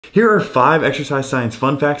Here are 5 exercise science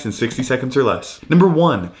fun facts in 60 seconds or less. Number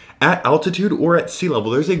 1, at altitude or at sea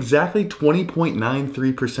level, there's exactly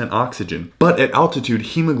 20.93% oxygen. But at altitude,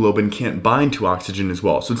 hemoglobin can't bind to oxygen as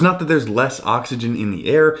well. So it's not that there's less oxygen in the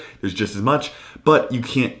air, there's just as much, but you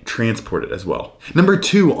can't transport it as well. Number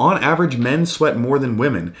 2, on average, men sweat more than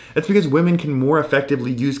women. That's because women can more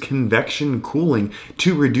effectively use convection cooling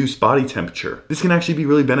to reduce body temperature. This can actually be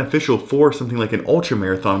really beneficial for something like an ultra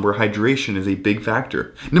marathon where hydration is a big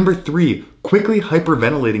factor. Number 3, quickly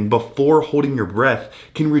hyperventilating before holding your breath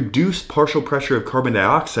can reduce partial pressure of carbon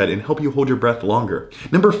dioxide and help you hold your breath longer.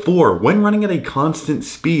 Number 4, when running at a constant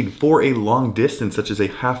speed for a long distance, such as a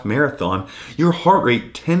half marathon, your heart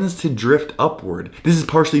rate tends to drift upward. This is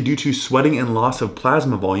partially due to sweating and loss of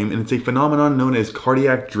plasma volume, and it's a phenomenon known as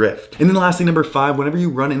cardiac drift. And then lastly, number 5, whenever you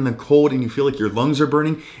run in the cold and you feel like your lungs are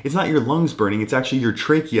burning, it's not your lungs burning, it's actually your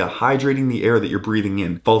trachea hydrating the air that you're breathing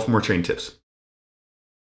in. Follow for more training tips.